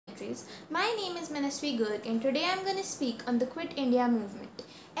countries. My name is Manasvi Garg and today I'm going to speak on the Quit India movement.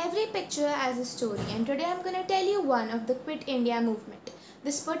 Every picture has a story and today I'm going to tell you one of the Quit India movement.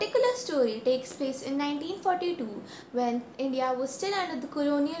 This particular story takes place in 1942 when India was still under the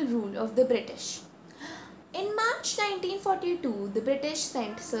colonial rule of the British. In March 1942, the British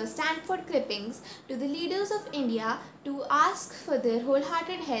sent Sir Stanford Clippings to the leaders of India to ask for their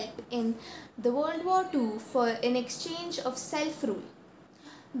wholehearted help in the World War II in exchange of self-rule.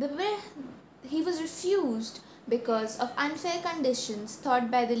 He was refused because of unfair conditions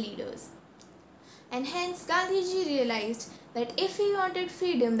thought by the leaders. And hence Gandhiji realized that if he wanted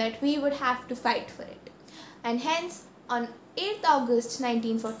freedom, that we would have to fight for it. And hence on 8th August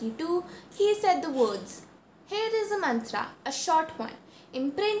 1942, he said the words, "Here is a mantra, a short one.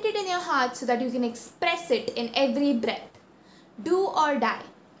 Imprint it in your heart so that you can express it in every breath. Do or die.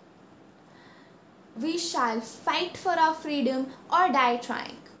 We shall fight for our freedom or die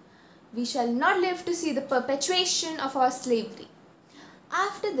trying. We shall not live to see the perpetuation of our slavery."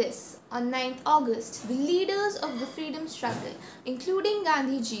 After this, on 9th August, the leaders of the freedom struggle, including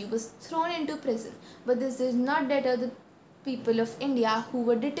Gandhiji, was thrown into prison. But this did not deter the people of India who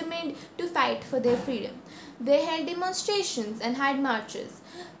were determined to fight for their freedom. They held demonstrations and had marches.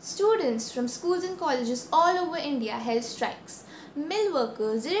 Students from schools and colleges all over India held strikes. Mill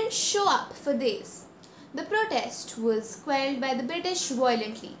workers didn't show up for days. The protest was quelled by the British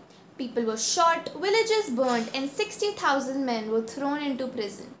violently. People were shot, villages burned, and 60,000 men were thrown into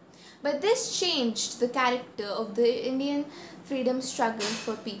prison. But this changed the character of the Indian freedom struggle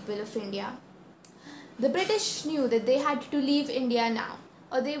for people of India. The British knew that they had to leave India now,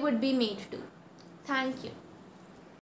 or they would be made to. Thank you.